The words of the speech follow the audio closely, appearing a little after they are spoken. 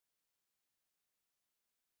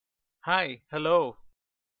Hi, hello.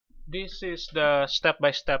 This is the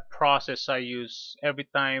step-by-step process I use every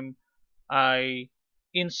time I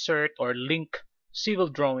insert or link civil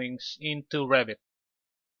drawings into Revit.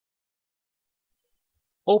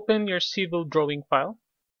 Open your civil drawing file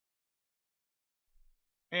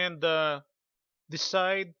and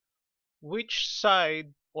decide which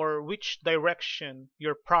side or which direction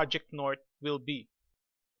your project north will be.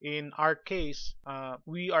 In our case,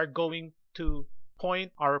 we are going to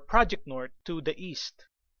point our project north to the east.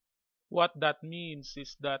 What that means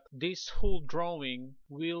is that this whole drawing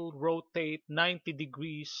will rotate 90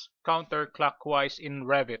 degrees counterclockwise in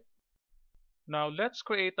Revit. Now let's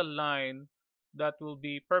create a line that will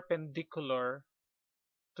be perpendicular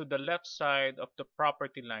to the left side of the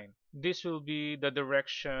property line. This will be the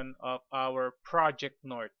direction of our project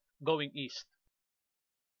north going east.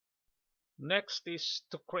 Next is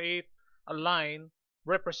to create a line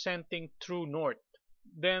representing true north.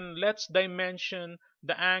 Then let's dimension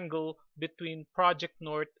the angle between project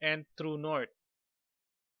north and true north.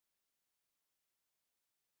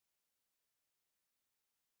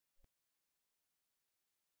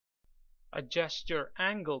 Adjust your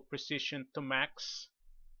angle precision to max.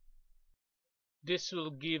 This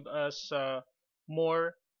will give us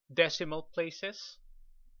more decimal places.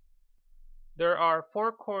 There are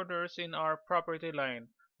four corners in our property line.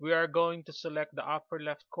 We are going to select the upper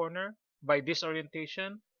left corner by this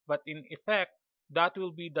orientation, but in effect, that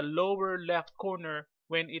will be the lower left corner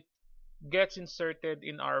when it gets inserted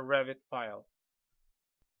in our Revit file.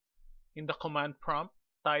 In the command prompt,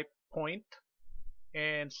 type point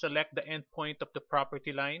and select the endpoint of the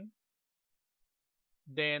property line.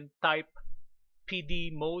 Then type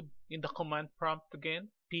PD mode in the command prompt again,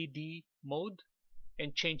 PD mode,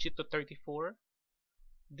 and change it to 34.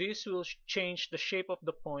 This will change the shape of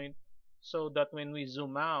the point so that when we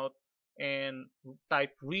zoom out and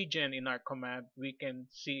type region in our command, we can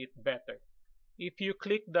see it better. If you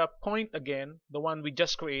click the point again, the one we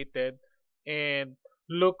just created, and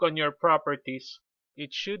look on your properties,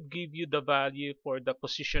 it should give you the value for the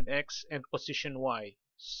position X and position Y.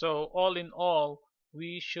 So all in all,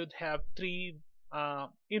 we should have three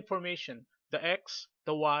information: the X,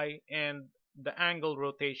 the Y, and the angle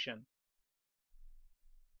rotation.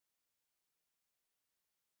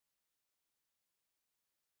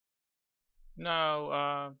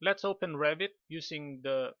 Now let's open Revit using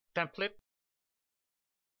the template.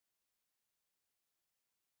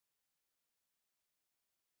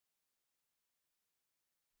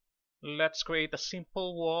 Let's create a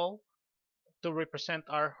simple wall to represent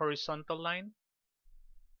our horizontal line.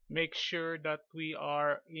 Make sure that we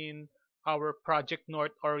are in our project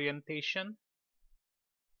north orientation.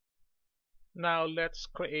 Now let's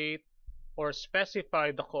create or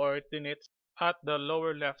specify the coordinates at the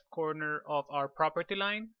lower left corner of our property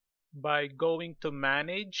line by going to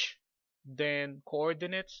manage, then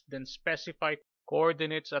coordinates, then specify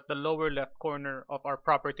coordinates at the lower left corner of our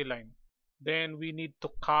property line. Then we need to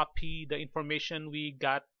copy the information we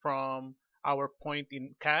got from our point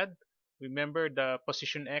in CAD. Remember the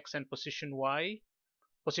position X and position Y.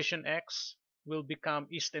 Position X will become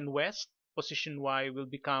east and west. Position Y will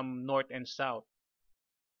become north and south.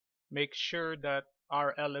 Make sure that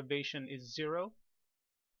our elevation is 0.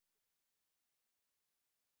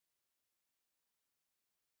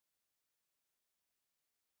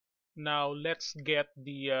 Now let's get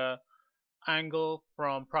the angle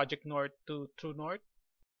from project north to true north.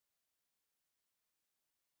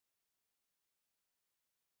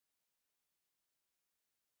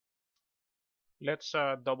 Let's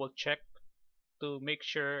double check to make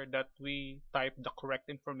sure that we type the correct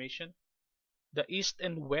information. The east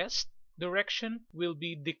and west direction will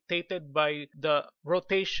be dictated by the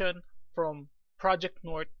rotation from project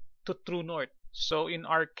north to true north. So in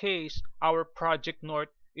our case, our project north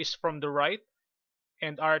is from the right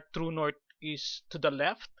and our true north is to the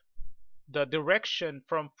left. The direction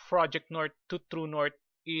from project north to true north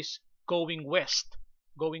is going west,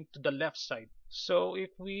 going to the left side. So if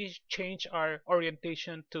we change our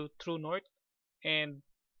orientation to true north and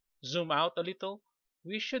zoom out a little,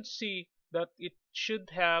 we should see that it should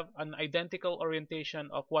have an identical orientation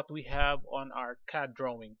of what we have on our CAD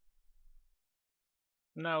drawing.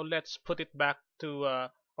 Now let's put it back to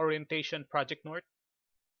orientation project north.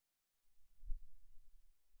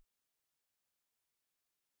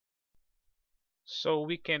 So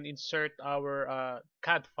we can insert our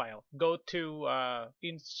CAD file. Go to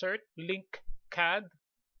insert link CAD.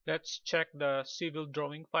 Let's check the civil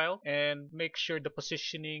drawing file and make sure the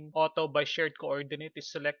positioning auto by shared coordinate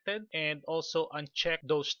is selected, and also uncheck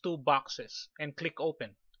those two boxes and click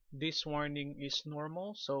open. This warning is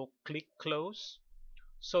normal, so click close.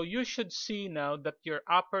 So you should see now that your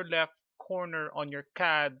upper left corner on your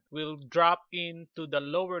CAD will drop into the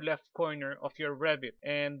lower left corner of your Revit,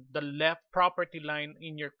 and the left property line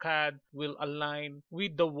in your CAD will align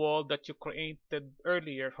with the wall that you created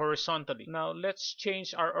earlier horizontally. Now let's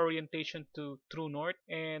change our orientation to true north,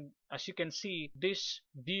 and as you can see, this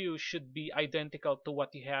view should be identical to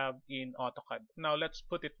what you have in AutoCAD. Now let's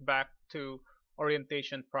put it back to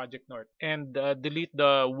orientation project north and delete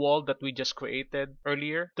the wall that we just created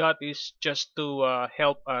earlier. That is just to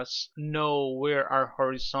help us know where our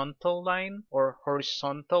horizontal line or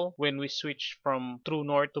horizontal when we switch from true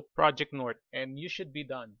north to project north, and you should be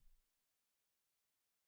done.